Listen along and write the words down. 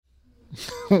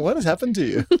What has happened to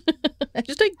you? I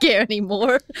just don't care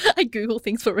anymore. I Google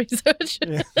things for research.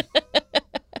 Yeah.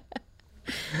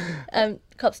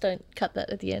 Cops don't cut that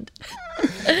at the end.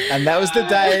 And that was the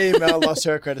day Mel lost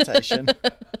her accreditation.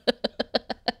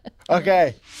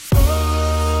 Okay.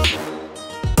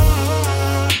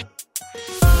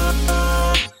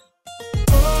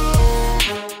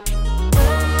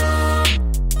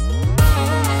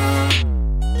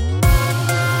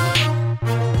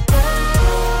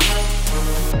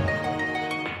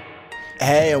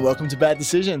 Hey, and welcome to Bad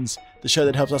Decisions, the show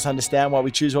that helps us understand why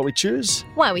we choose what we choose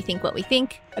Why we think what we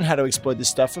think. and how to exploit this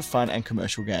stuff for fun and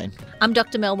commercial gain. I'm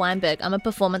Dr. Mel Weinberg. I'm a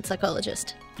performance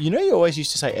psychologist. You know, you always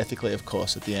used to say ethically, of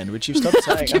course, at the end, which you've stopped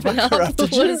saying. Have I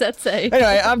corrupted you? What does that say?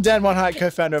 Anyway, I'm Dan Monheit,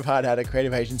 co-founder of Hard Hat, a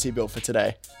creative agency built for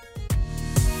today.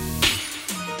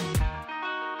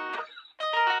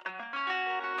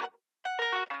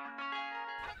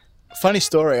 Funny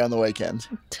story on the weekend.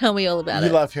 Tell me all about You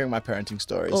it. love hearing my parenting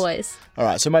stories. Always. All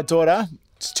right, so my daughter,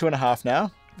 it's 2.5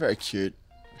 now. Very cute.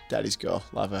 Daddy's girl.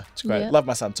 Love her. It's great. Yeah. Love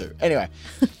my son too. Anyway,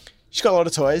 she's got a lot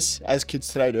of toys, as kids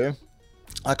today do.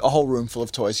 Like a whole room full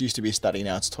of toys. It used to be a study,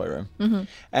 now it's a toy room. Mm-hmm.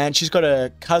 And she's got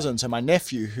a cousin, so my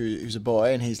nephew, who's a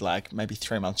boy, and he's like maybe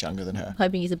 3 months younger than her.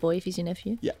 Hoping he's a boy if he's your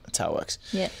nephew. Yeah, that's how it works.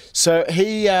 Yeah. So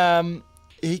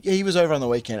he was over on the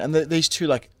weekend, and these two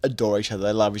like adore each other.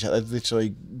 They love each other. They've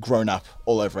literally grown up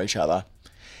all over each other,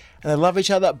 and they love each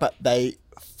other, but they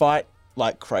fight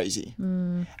like crazy.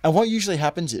 And what usually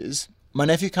happens is my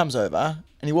nephew comes over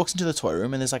and he walks into the toy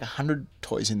room, and there's like 100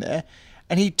 toys in there,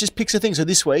 and he just picks a thing. So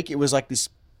this week it was like this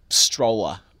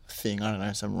stroller thing. I don't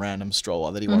know, some random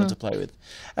stroller that he wanted to play with,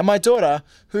 and my daughter,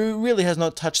 who really has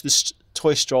not touched this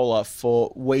toy stroller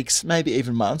for weeks, maybe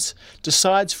even months,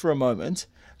 decides for a moment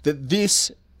that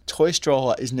this toy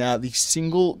stroller is now the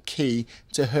single key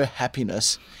to her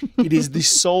happiness. It is the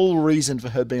sole reason for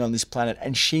her being on this planet,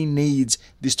 and she needs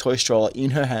this toy stroller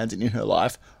in her hands and in her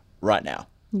life right now.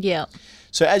 Yeah.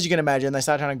 So as you can imagine, they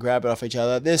start trying to grab it off each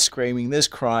other. There's screaming, there's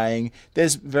crying.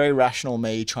 There's very rational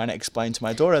me trying to explain to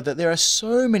my daughter that there are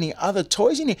so many other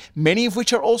toys in here, many of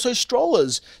which are also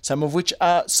strollers, some of which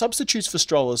are substitutes for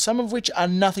strollers, some of which are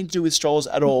nothing to do with strollers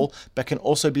at all, but can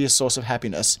also be a source of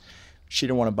happiness. She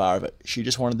didn't want a bar of it. She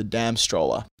just wanted the damn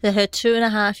stroller. That her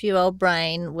 2.5-year-old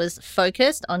brain was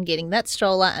focused on getting that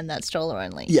stroller and that stroller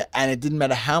only. Yeah, and it didn't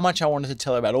matter how much I wanted to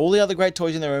tell her about all the other great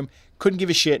toys in the room. Couldn't give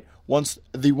a shit. Wants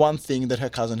the one thing that her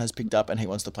cousin has picked up and he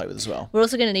wants to play with as well. We're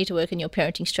also going to need to work on your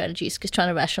parenting strategies, because trying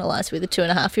to rationalise with a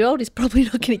 2.5-year-old is probably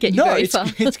not going to get you very far.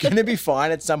 It's going to be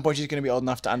fine. At some point, she's going to be old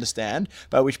enough to understand,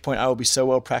 by which point I will be so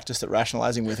well practiced at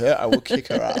rationalising with her, I will kick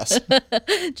her ass.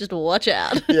 Just watch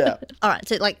out. Yeah. All right,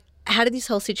 so how did this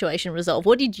whole situation resolve?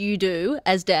 What did you do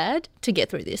as dad to get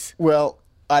through this? Well,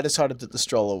 I decided that the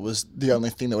stroller was the only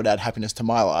thing that would add happiness to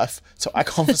my life, so I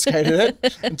confiscated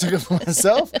it and took it for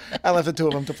myself and left the two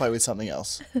of them to play with something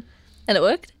else. And it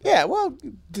worked? Yeah, well,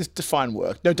 define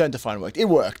work. No, don't define work. It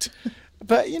worked.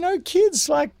 But, kids,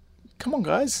 come on,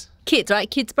 guys. Kids, right?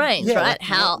 Kids' brains, Yeah, right?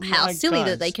 How silly guys.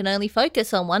 that they can only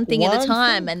focus on one thing at One a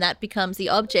time, thing. and that becomes the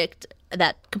object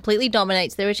that completely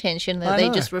dominates their attention, that I they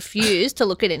know. just refuse to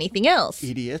look at anything else.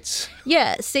 Idiots.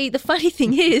 Yeah, see, the funny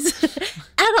thing is,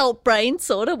 adult brains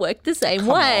sort of work the same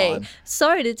way. on.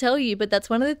 Sorry to tell you, but that's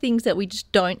one of the things that we just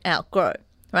don't outgrow,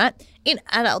 right? In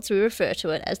adults, we refer to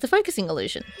it as the focusing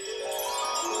illusion.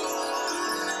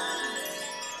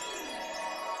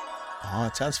 Oh,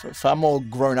 it sounds far more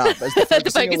grown up as the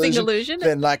focusing illusion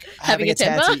than having a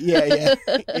temper? tanty.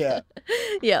 Yeah.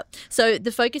 Yeah. So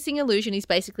the focusing illusion is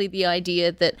basically the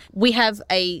idea that we have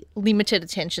a limited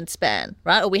attention span,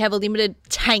 right? Or we have a limited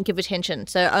tank of attention.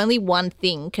 So only one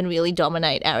thing can really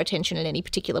dominate our attention at any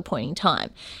particular point in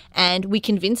time. And we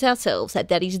convince ourselves that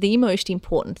that is the most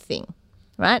important thing,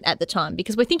 right, at the time,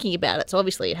 because we're thinking about it. So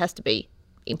obviously it has to be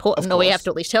important, or we have to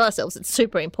at least tell ourselves it's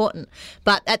super important.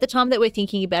 But at the time that we're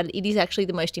thinking about it, it is actually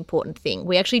the most important thing.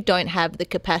 We actually don't have the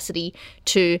capacity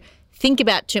to think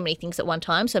about too many things at one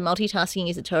time. So multitasking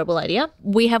is a terrible idea.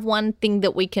 We have one thing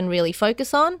that we can really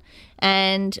focus on,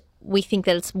 and we think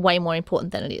that it's way more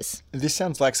important than it is. This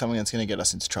sounds like something that's going to get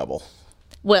us into trouble.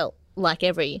 Well, like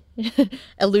every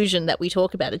illusion that we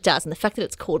talk about, it does. And the fact that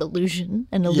it's called an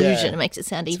illusion, makes it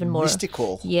sound even more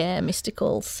mystical. Yeah,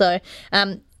 mystical. So,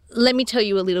 let me tell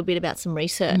you a little bit about some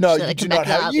research. No, so you do not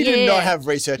have. You do not have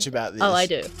research about this. Oh, I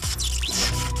do.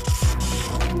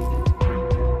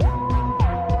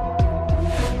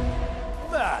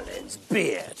 Merlin's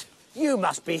beard. You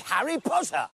must be Harry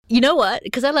Potter. You know what?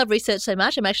 Because I love research so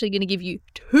much, I'm actually going to give you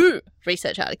 2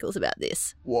 research articles about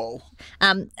this. Whoa.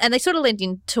 And they sort of lend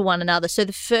into one another. So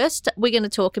the first we're going to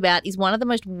talk about is one of the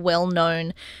most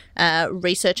well-known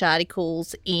research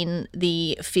articles in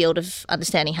the field of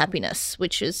understanding happiness,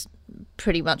 which is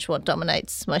pretty much what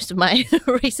dominates most of my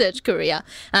research career.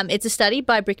 It's a study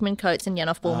by Brickman Coates and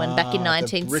Janoff Bullman back in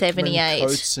 1978.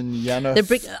 Coates and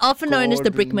Janoff, often known as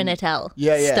the Brickman et al.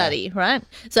 Study, right?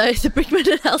 So the Brickman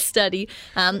et al. Study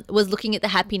was looking at the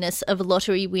happiness of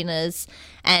lottery winners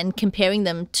and comparing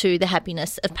them to the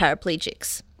happiness of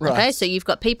paraplegics. Right. Okay, so you've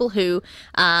got people who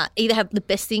either have the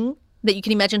best thing that you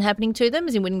can imagine happening to them,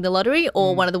 as in winning the lottery,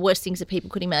 or one of the worst things that people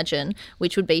could imagine,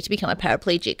 which would be to become a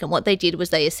paraplegic. And what they did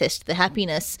was they assessed the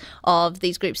happiness of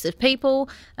these groups of people.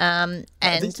 And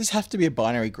does this have to be a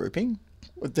binary grouping?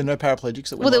 There are no paraplegics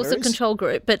that win well, there was a lotteries? control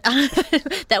group, but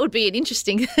that would be an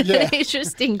interesting,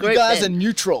 interesting group. You guys then. are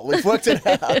neutral. We've worked it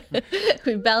out.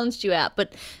 We balanced you out.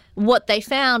 But what they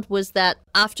found was that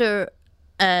after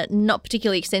a not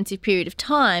particularly extensive period of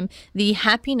time, the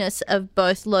happiness of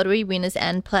both lottery winners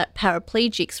and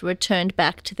paraplegics returned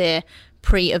back to their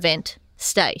pre-event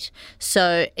state.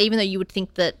 So even though you would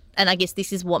think that, and I guess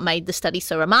this is what made the study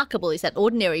so remarkable, is that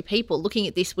ordinary people looking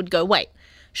at this would go, wait,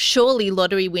 surely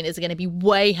lottery winners are going to be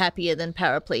way happier than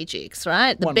paraplegics,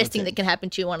 right? The best thing that can happen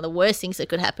to you, one of the worst things that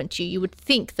could happen to you. You would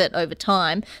think that over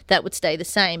time that would stay the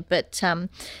same. But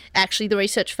actually the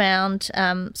research found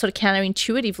sort of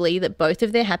counterintuitively that both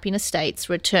of their happiness states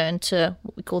returned to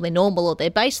what we call their normal or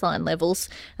their baseline levels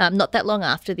not that long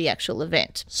after the actual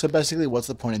event. So basically, what's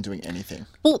the point in doing anything?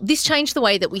 Well, this changed the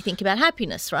way that we think about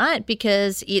happiness, right?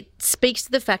 Because it speaks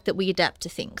to the fact that we adapt to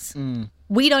things.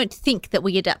 We don't think that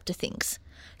we adapt to things.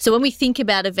 So when we think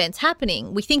about events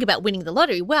happening, we think about winning the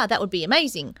lottery. Wow, that would be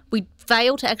amazing. We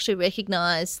fail to actually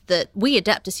recognise that we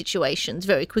adapt to situations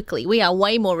very quickly. We are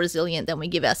way more resilient than we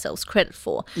give ourselves credit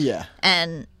for. Yeah.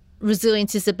 And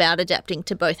resilience is about adapting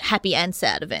to both happy and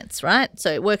sad events, right?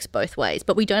 So it works both ways.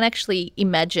 But we don't actually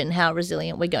imagine how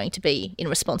resilient we're going to be in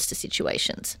response to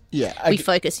situations. Yeah. We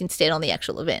focus instead on the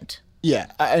actual event.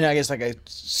 Yeah, and I guess like a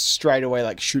straight away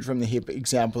like shoot from the hip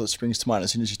example that springs to mind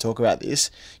as soon as you talk about this,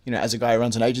 you know, as a guy who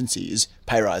runs an agency, is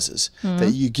pay rises.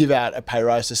 That you give out a pay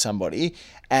rise to somebody,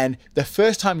 and the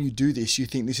first time you do this, you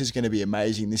think this is going to be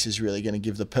amazing. This is really going to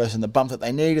give the person the bump that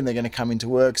they need, and they're going to come into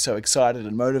work so excited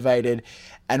and motivated.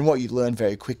 And what you learn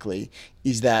very quickly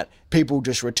is that people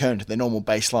just return to their normal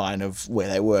baseline of where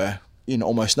they were in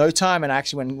almost no time. And I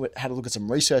actually had a look at some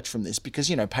research from this because,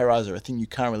 you know, pay rises are a thing you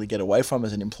can't really get away from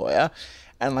as an employer.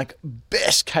 And like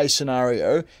best case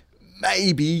scenario,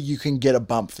 maybe you can get a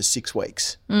bump for 6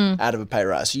 weeks out of a pay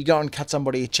rise. So you go and cut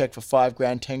somebody a check for $5,000,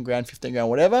 $10,000, $15,000,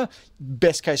 whatever.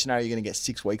 Best case scenario, you're going to get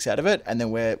 6 weeks out of it. And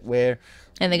then we're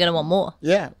And they're going to want more.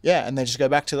 Yeah. And they just go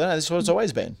back to that. This is what it's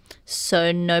always been.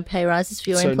 So no pay rises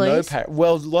for your employees?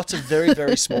 Well, lots of very,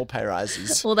 very small pay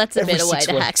rises. Well, that's a every better way 6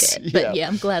 to hack weeks. it. But yeah,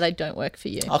 I'm glad I don't work for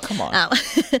you. Oh, come on.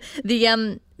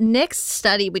 The next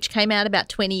study, which came out about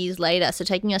 20 years later, so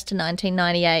taking us to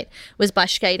 1998, was by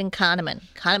Schade and Kahneman.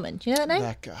 Kahneman, do you know that name?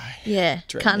 That guy. Yeah,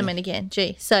 Kahneman again.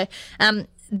 Gee. So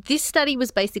this study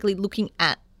was basically looking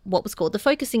at what was called the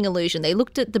focusing illusion. They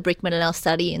looked at the Brickman et al.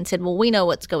 Study and said, well, we know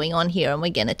what's going on here and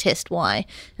we're going to test why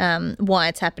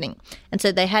it's happening. And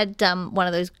so they had one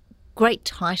of those great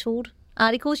titled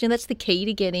articles. You know, that's the key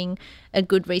to getting a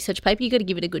good research paper. You've got to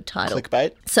give it a good title.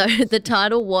 Clickbait. So the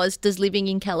title was, Does Living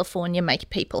in California Make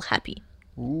People Happy?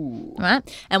 Ooh. Right?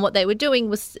 And what they were doing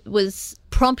was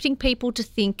prompting people to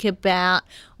think about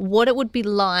what it would be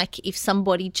like if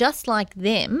somebody just like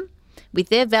them, with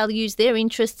their values, their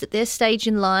interests at their stage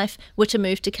in life, were to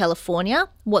move to California,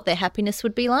 what their happiness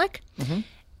would be like.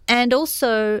 And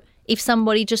also, if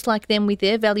somebody just like them with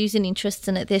their values and interests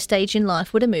and at their stage in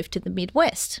life were to move to the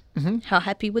Midwest, how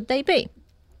happy would they be?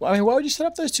 Well, I mean, why would you set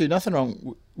up those two? Nothing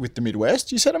wrong with the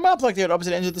Midwest. You set them up like they're at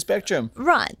opposite ends of the spectrum.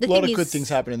 Right. A lot of good things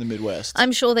happen in the Midwest.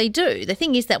 I'm sure they do. The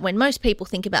thing is that when most people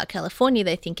think about California,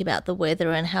 they think about the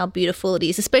weather and how beautiful it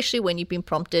is, especially when you've been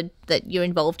prompted that you're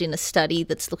involved in a study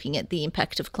that's looking at the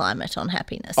impact of climate on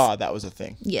happiness. Oh, that was a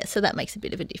thing. Yeah, so that makes a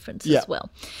bit of a difference as well.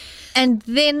 And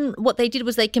then what they did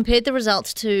was they compared the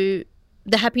results to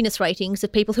the happiness ratings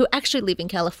of people who actually live in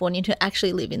California and who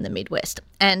actually live in the Midwest.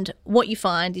 And what you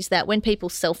find is that when people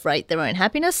self-rate their own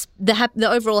happiness, the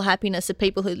overall happiness of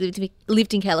people who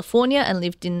lived in California and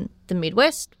lived in the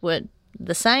Midwest were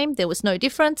the same. There was no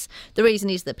difference. The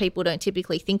reason is that people don't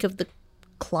typically think of the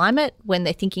climate when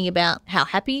they're thinking about how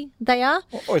happy they are.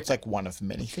 Or it's like one of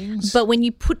many things. But when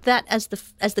you put that as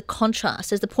the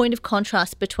contrast, as the point of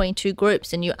contrast between two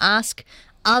groups, and you ask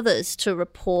others to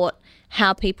report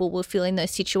how people will feel in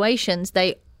those situations,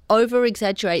 they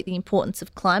over-exaggerate the importance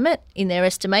of climate in their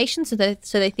estimation. So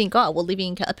they think, oh, well,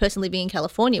 a person living in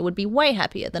California would be way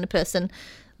happier than a person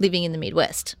living in the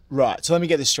Midwest. Right. So let me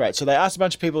get this straight. So they asked a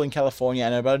bunch of people in California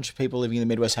and a bunch of people living in the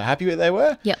Midwest how happy they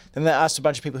were. Yep. Then they asked a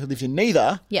bunch of people who lived in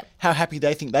neither Yep. how happy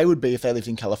they think they would be if they lived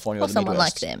in California or the someone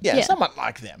Midwest. like them. Yeah, Yeah. someone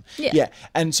like them. Yeah.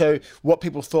 And so what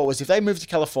people thought was if they moved to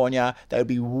California, they would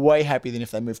be way happier than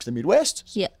if they moved to the Midwest.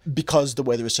 Yeah. Because the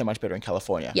weather is so much better in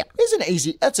California. Yeah.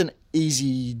 That's an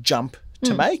easy jump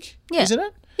to make, Yeah. isn't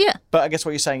it? Yeah. But I guess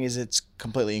what you're saying is it's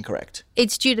completely incorrect.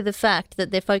 It's due to the fact that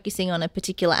they're focusing on a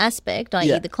particular aspect, i.e.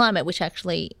 Yeah. the climate, which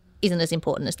actually isn't as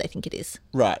important as they think it is.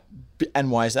 Right. And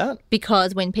why is that?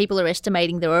 Because when people are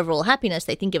estimating their overall happiness,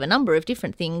 they think of a number of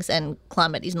different things, and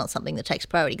climate is not something that takes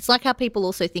priority. It's like how people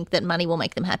also think that money will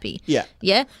make them happy. Yeah.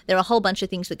 Yeah? There are a whole bunch of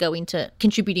things that go into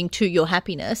contributing to your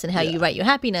happiness and how you rate your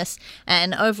happiness,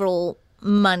 and overall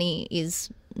money is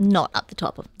not up the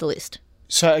top of the list.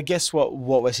 So I guess what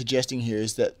we're suggesting here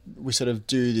is that we sort of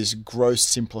do this gross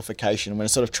simplification. When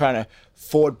it's sort of trying to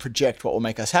forward project what will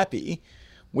make us happy,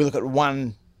 we look at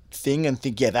one thing and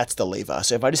think, yeah, that's the lever.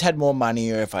 So if I just had more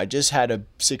money, or if I just had a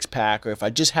six-pack, or if I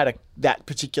just had that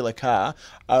particular car,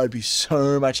 I would be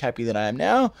so much happier than I am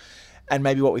now. And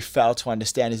maybe what we fail to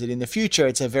understand is that in the future,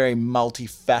 it's a very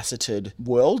multifaceted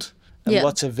world and Yeah.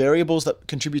 lots of variables that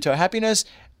contribute to our happiness.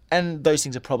 And those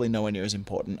things are probably nowhere near as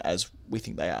important as we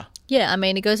think they are. Yeah, I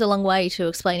mean, it goes a long way to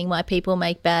explaining why people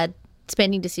make bad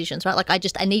spending decisions, right? Like,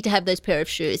 I need to have those pair of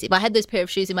shoes. If I had those pair of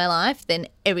shoes in my life, then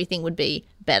everything would be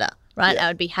better, right? Yeah. I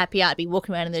would be happier. I'd be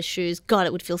walking around in those shoes. God,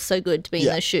 it would feel so good to be in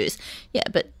those shoes. Yeah,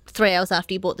 but 3 hours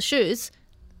after you bought the shoes,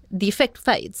 the effect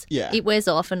fades. Yeah. It wears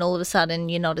off, and all of a sudden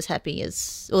you're not as happy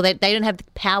as, or they don't have the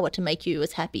power to make you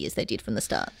as happy as they did from the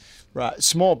start. Right.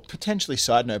 Small, potentially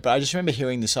side note, but I just remember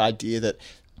hearing this idea that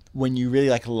when you really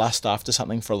like lust after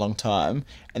something for a long time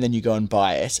and then you go and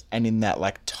buy it, and in that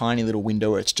like tiny little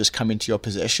window where it's just come into your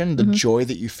possession, the joy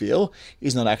that you feel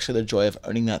is not actually the joy of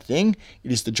owning that thing.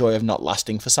 It is the joy of not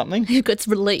lusting for something. It's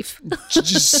relief.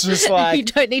 just like, you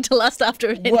don't need to lust after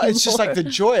it anymore. well, it's just like the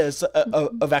joy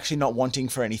of actually not wanting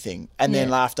for anything. And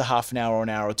then after half an hour or an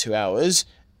hour or 2 hours,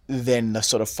 then the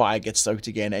sort of fire gets stoked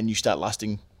again and you start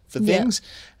lusting for things.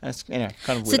 And it's, kind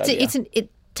of weird idea. It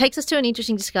takes us to an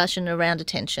interesting discussion around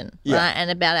attention, right?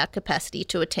 And about our capacity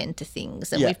to attend to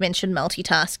things. And we've mentioned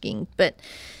multitasking, but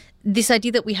this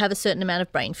idea that we have a certain amount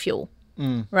of brain fuel,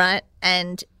 right?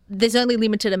 And there's only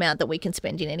limited amount that we can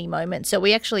spend in any moment. So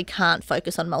we actually can't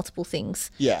focus on multiple things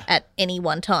at any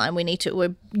one time.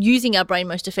 We're using our brain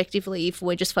most effectively if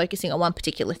we're just focusing on one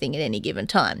particular thing at any given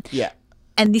time. Yeah.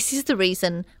 And this is the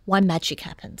reason why magic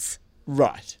happens.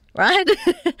 Right. Right?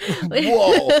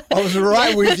 Whoa. I was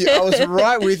right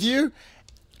with you.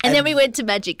 And then we went to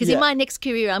magic because in my next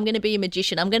career, I'm going to be a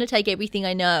magician. I'm going to take everything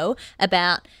I know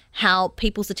about how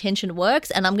people's attention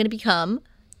works, and I'm going to become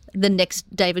the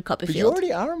next David But Copperfield. you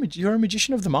already are you're a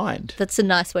magician of the mind. That's a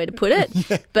nice way to put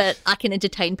it, but I can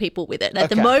entertain people with it. At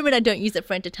the moment, I don't use it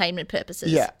for entertainment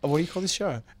purposes. Yeah. What do you call this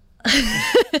show?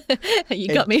 You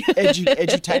got me.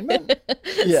 Edutainment?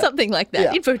 Yeah. Something like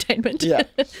that. Yeah. Infotainment. Yeah.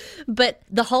 But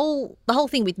the whole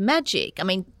thing with magic, I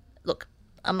mean, look,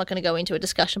 I'm not going to go into a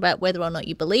discussion about whether or not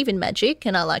you believe in magic,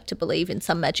 and I like to believe in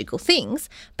some magical things,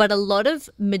 but a lot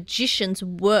of magicians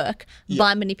work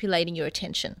by manipulating your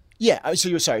attention. Yeah. So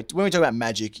you're sorry. When we talk about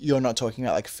magic, you're not talking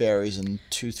about like fairies and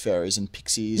tooth fairies and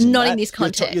pixies. And Not that. in this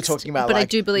context. You're talking about but like I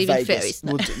do believe in Vegas. fairies.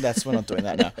 No. We're not doing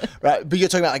that now, right? But you're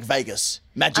talking about like Vegas,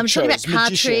 magic I'm shows, talking about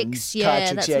card magicians, tricks,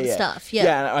 that sort of stuff. Yeah.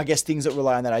 Yeah, and I guess things that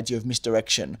rely on that idea of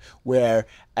misdirection, where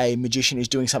a magician is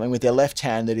doing something with their left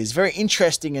hand that is very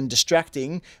interesting and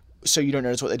distracting, so you don't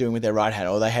notice what they're doing with their right hand,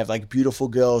 or they have like beautiful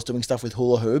girls doing stuff with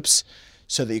hula hoops,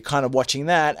 so that you're kind of watching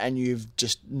that and you've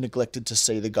just neglected to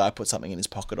see the guy put something in his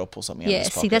pocket or pull something out of his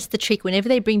pocket. See, that's the trick. Whenever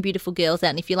they bring beautiful girls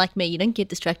out, and if you're like me, you don't get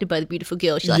distracted by the beautiful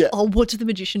girls. You're like, oh, what's the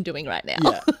magician doing right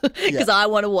now? Because I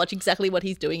want to watch exactly what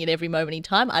he's doing at every moment in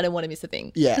time. I don't want to miss a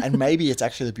thing. Yeah, and maybe it's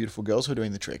actually the beautiful girls who are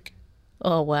doing the trick.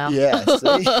 Oh, wow. Yeah,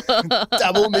 see?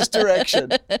 Double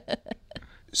misdirection.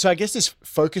 So I guess this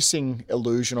focusing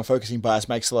illusion or focusing bias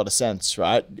makes a lot of sense,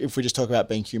 right? If we just talk about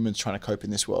being humans trying to cope in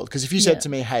this world. Because if you said to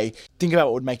me, hey, think about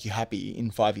what would make you happy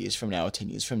in 5 years from now or 10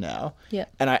 years from now. Yeah.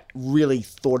 And I really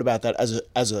thought about that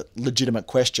as a legitimate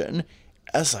question.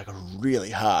 That's like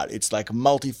really hard. It's like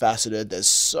multifaceted. There's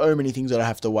so many things that I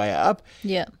have to weigh up.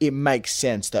 Yeah. It makes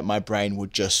sense that my brain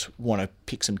would just want to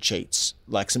pick some cheats,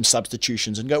 like some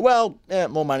substitutions, and go, well,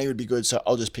 more money would be good, so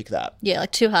I'll just pick that. Yeah,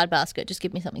 like too hard basket. Just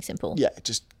give me something simple. Yeah,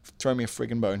 just throw me a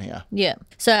friggin' bone here. Yeah.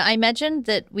 So I imagine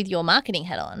that with your marketing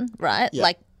hat on, right? Yeah.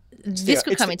 Like this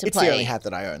could come into it's play. the only hat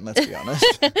that I own, let's be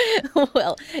honest.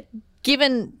 Well,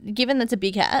 given that's a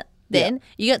big hat, then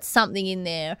you got something in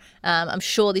there. I'm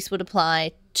sure this would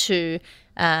apply to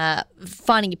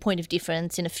finding your point of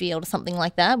difference in a field or something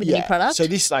like that with a new product. So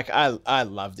this, like, I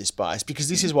love this bias because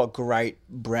this is what great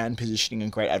brand positioning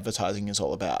and great advertising is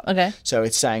all about. Okay. So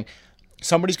it's saying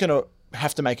somebody's going to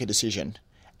have to make a decision.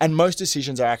 And most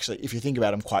decisions are actually, if you think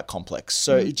about them, quite complex.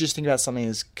 So you just think about something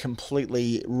as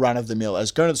completely run-of-the-mill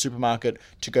as going to the supermarket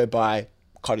to go buy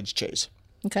cottage cheese.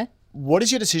 Okay. What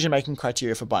is your decision-making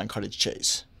criteria for buying cottage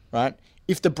cheese, right?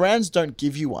 If the brands don't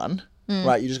give you one,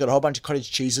 right, you just got a whole bunch of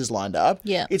cottage cheeses lined up.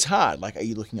 Yeah. It's hard. Like, are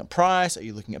you looking at price? Are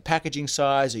you looking at packaging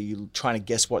size? Are you trying to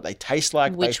guess what they taste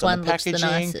like Which based on one the looks the packaging?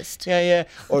 nicest? Yeah.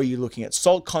 Or are you looking at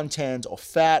salt content or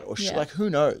fat or Yeah. like, who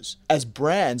knows? As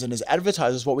brands and as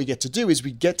advertisers, what we get to do is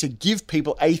we get to give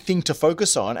people a thing to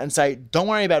focus on and say, don't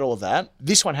worry about all of that.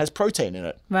 This one has protein in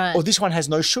it. Right. Or this one has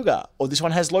no sugar. Or this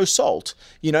one has low salt.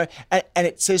 You know, and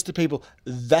it says to people,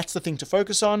 that's the thing to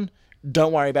focus on.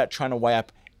 Don't worry about trying to weigh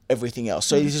up everything else.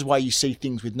 So this is why you see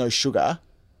things with no sugar,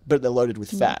 but they're loaded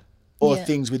with fat. Or Yeah.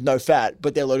 things with no fat,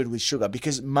 but they're loaded with sugar.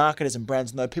 Because marketers and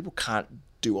brands know people can't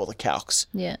do all the calcs.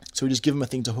 Yeah. So we just give them a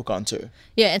thing to hook onto.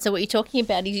 Yeah, and so what you're talking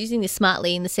about is using this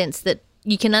smartly in the sense that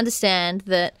you can understand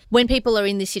that when people are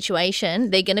in this situation,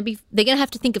 they're going to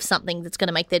have to think of something that's going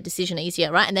to make their decision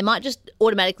easier, right? And they might just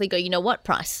automatically go, you know what,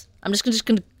 price. I'm just going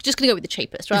to go with the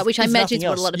cheapest, right? Which I if imagine is nothing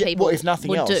what a lot of else. people Well, if nothing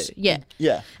would else. do. Yeah.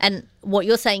 Yeah. And what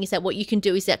you're saying is that what you can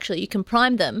do is actually you can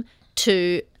prime them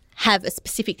to have a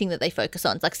specific thing that they focus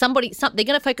on. It's like they're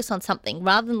going to focus on something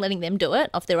rather than letting them do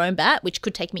it off their own bat, which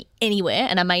could take me anywhere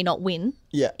and I may not win.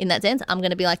 Yeah. In that sense, I'm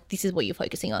going to be like, this is what you're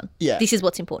focusing on. Yeah. This is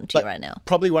what's important to you right now.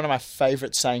 Probably one of my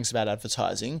favorite sayings about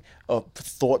advertising, or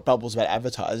thought bubbles about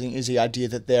advertising, is the idea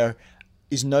that there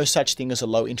is no such thing as a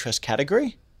low interest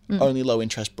category, only low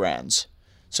interest brands.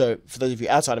 So for those of you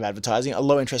outside of advertising, a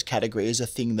low interest category is a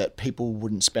thing that people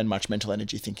wouldn't spend much mental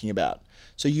energy thinking about.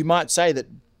 So you might say that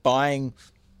buying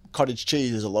cottage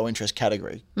cheese is a low interest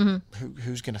category.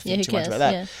 Who's going to think who too much cares? about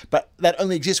that? Yeah. But that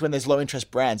only exists when there's low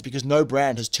interest brands, because no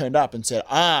brand has turned up and said,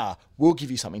 we'll give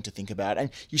you something to think about. And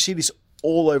you see this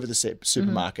all over the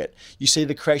supermarket. You see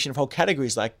the creation of whole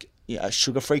categories like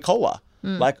sugar-free cola.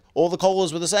 Like all the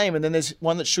colas were the same, and then there's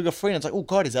one that's sugar-free, and it's like, oh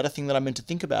God, is that a thing that I'm meant to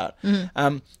think about?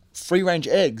 Free-range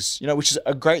eggs, which is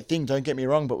a great thing, don't get me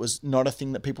wrong, but was not a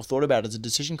thing that people thought about as a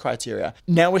decision criteria.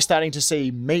 Now we're starting to see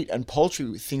meat and poultry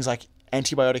with things like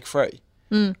antibiotic-free.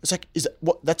 It's like,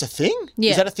 that's a thing?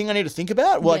 Yeah. Is that a thing I need to think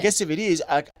about? Well, I Yeah. guess if it is,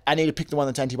 I need to pick the one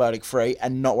that's antibiotic-free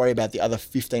and not worry about the other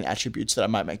 15 attributes that I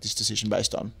might make this decision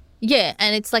based on. Yeah,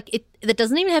 and it's like that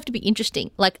doesn't even have to be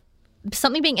interesting. Like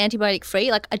something being antibiotic free,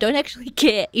 like I don't actually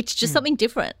care. It's just something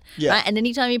different. Yeah. Right? And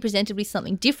anytime you're presented with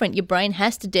something different, your brain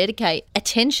has to dedicate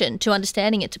attention to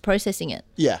understanding it, to processing it.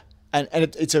 Yeah. And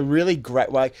it's a really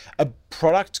great way. A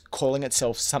product calling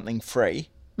itself something free,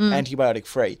 antibiotic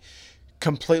free,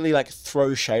 completely like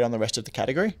throws shade on the rest of the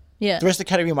category. Yeah. The rest of the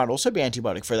category might also be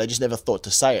antibiotic free. They just never thought to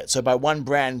say it. So by one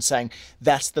brand saying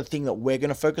that's the thing that we're going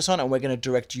to focus on and we're going to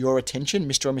direct your attention,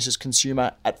 Mr. or Mrs.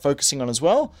 Consumer, at focusing on as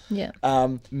well, Yeah.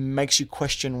 Makes you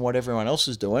question what everyone else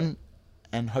is doing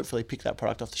and hopefully pick that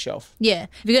product off the shelf. Yeah. Have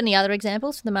you got any other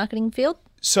examples for the marketing field?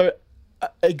 So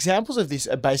examples of this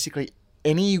are basically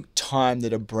any time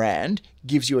that a brand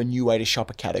gives you a new way to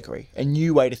shop a category, a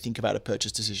new way to think about a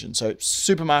purchase decision. So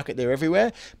supermarket, they're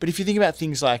everywhere. But if you think about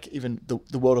things like even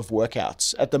the world of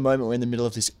workouts, at the moment we're in the middle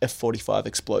of this F45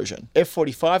 explosion.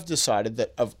 F45 decided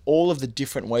that of all of the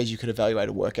different ways you could evaluate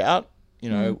a workout,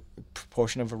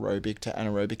 proportion of aerobic to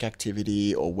anaerobic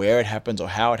activity, or where it happens, or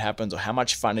how it happens, or how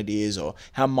much fun it is, or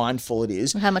how mindful it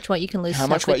is. How much weight you can lose? How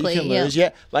much weight you quickly, can lose, yeah.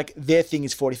 Like their thing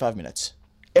is 45 minutes.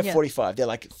 F45. They're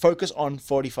like, focus on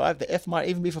 45. The F might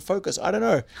even be for focus. I don't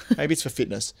know. Maybe it's for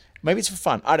fitness. Maybe it's for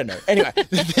fun. I don't know. Anyway,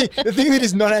 the thing that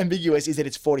is not ambiguous is that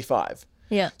it's 45.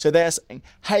 Yeah. So they're saying,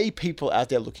 hey, people out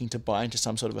there looking to buy into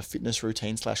some sort of a fitness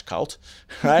routine / cult,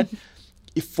 right?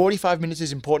 If 45 minutes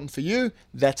is important for you,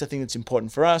 that's a thing that's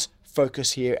important for us.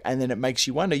 Focus here. And then it makes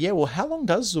you wonder, how long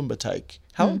does Zumba take?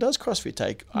 How long does CrossFit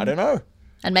take? I don't know.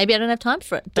 And maybe I don't have time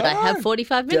for it, but I have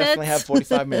 45 minutes. Definitely have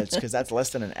 45 minutes because that's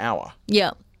less than an hour.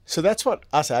 Yeah. So that's what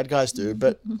us ad guys do,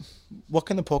 but what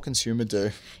can the poor consumer do?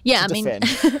 Yeah, to I mean,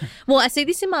 defend? well, I see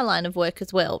this in my line of work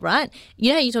as well, right?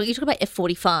 You talk about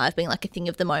F45 being like a thing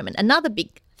of the moment. Another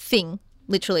big thing,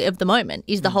 literally, of the moment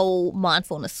is the whole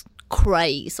mindfulness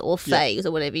craze or phase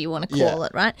or whatever you want to call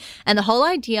it, right? And the whole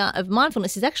idea of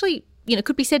mindfulness is actually,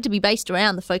 could be said to be based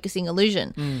around the focusing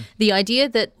illusion. The idea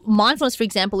that mindfulness, for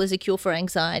example, is a cure for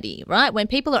anxiety, right? When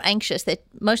people are anxious,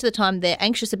 most of the time they're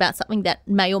anxious about something that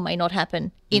may or may not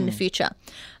happen in the future.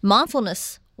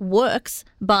 Mindfulness works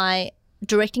by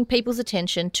directing people's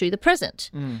attention to the present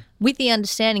with the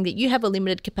understanding that you have a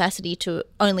limited capacity to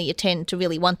only attend to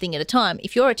really one thing at a time.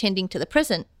 If you're attending to the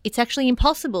present, it's actually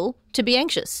impossible to be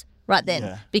anxious right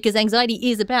then, because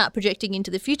anxiety is about projecting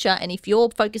into the future. And if you're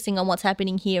focusing on what's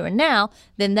happening here and now,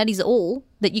 then that is all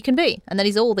that you can be. And that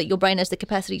is all that your brain has the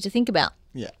capacity to think about.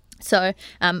 Yeah. So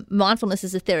mindfulness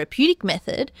is a therapeutic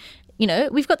method.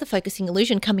 We've got the focusing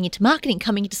illusion coming into marketing,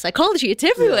 coming into psychology. It's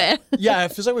everywhere. Yeah,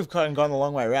 it feels like we've kind of gone a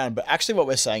long way around. But actually what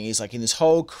we're saying is, like, in this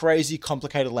whole crazy,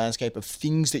 complicated landscape of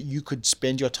things that you could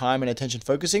spend your time and attention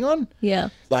focusing on,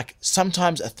 like,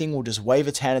 sometimes a thing will just wave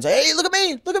its hand and say, hey, look at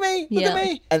me, look at me, look at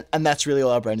me. And that's really all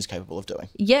our brain is capable of doing.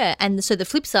 Yeah, and so the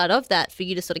flip side of that, for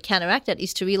you to sort of counteract that,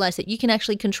 is to realise that you can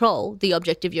actually control the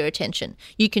object of your attention.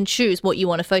 You can choose what you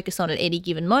want to focus on at any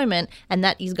given moment, and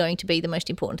that is going to be the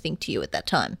most important thing to you at that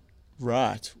time.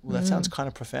 Right. Well, that sounds kind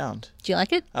of profound. Do you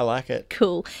like it? I like it.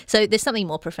 Cool. So there's something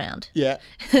more profound. Yeah.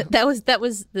 that was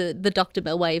the Dr.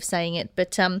 Bell way of saying it,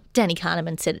 but Danny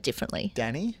Kahneman said it differently.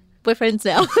 Danny? We're friends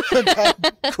now.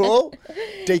 Cool.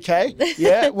 DK?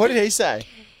 Yeah. What did he say?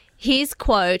 His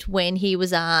quote when he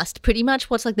was asked pretty much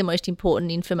what's like the most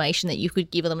important information that you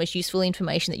could give, or the most useful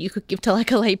information that you could give to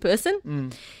like a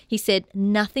layperson, he said,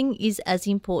 nothing is as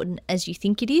important as you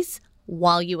think it is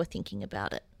while you are thinking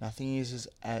about it. Nothing is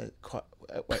as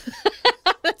wait.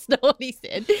 That's not what he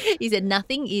said. He said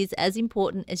nothing is as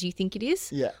important as you think it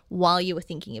is while you are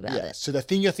thinking about it. So the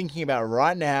thing you're thinking about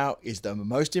right now is the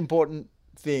most important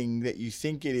thing that you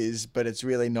think it is, but it's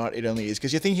really not. It only is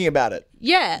because you're thinking about it.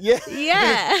 Yeah.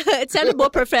 It sounded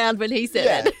more profound when he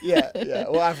said it. Yeah.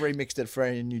 Well, I've remixed it for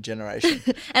a new generation.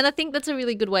 And I think that's a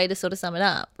really good way to sort of sum it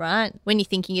up, right? When you're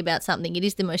thinking about something, it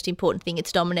is the most important thing.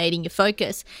 It's dominating your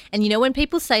focus. And when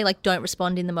people say, like, don't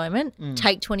respond in the moment,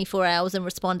 take 24 hours and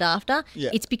respond after,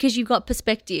 it's because you've got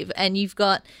perspective and you've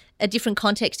got a different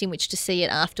context in which to see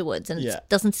it afterwards. And it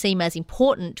doesn't seem as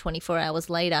important 24 hours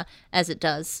later as it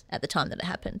does at the time that it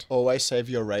happened. Always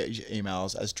save your rage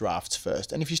emails as drafts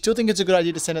first. And if you still think it's a good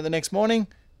idea to send it the next morning,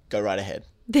 go right ahead.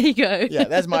 There you go. Yeah,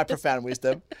 that's my profound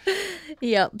wisdom.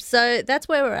 Yep. So that's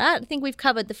where we're at. I think we've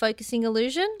covered the focusing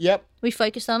illusion. Yep. We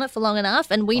focused on it for long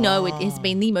enough, and we know it has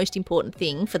been the most important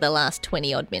thing for the last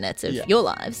 20-odd minutes of your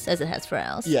lives, as it has for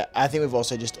ours. Yeah, I think we've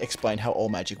also just explained how all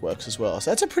magic works as well.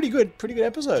 So that's a pretty good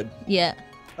episode. Yeah.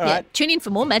 All right. Tune in for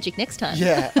more magic next time.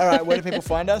 Yeah. All right. Where do people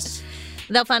find us?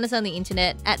 They'll find us on the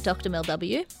internet at Dr. Mel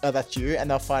W. Oh, that's you. And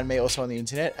they'll find me also on the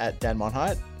internet at Dan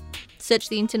Monheit. Search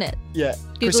the internet. Yeah.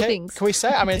 Google things. Can we say,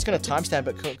 I mean, it's got a timestamp,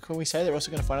 but can we say they're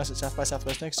also going to find us at South by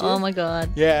Southwest next year? Oh, my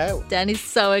God. Yeah. Dan is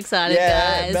so excited,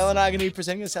 guys. Mel and I are going to be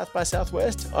presenting at South by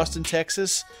Southwest, Austin,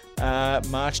 Texas,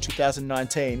 March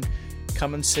 2019.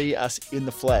 Come and see us in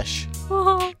the flesh.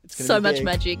 Oh, so much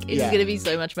magic. It's going to be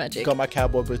so much magic. Got my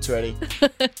cowboy boots ready.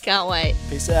 Can't wait.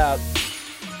 Peace out.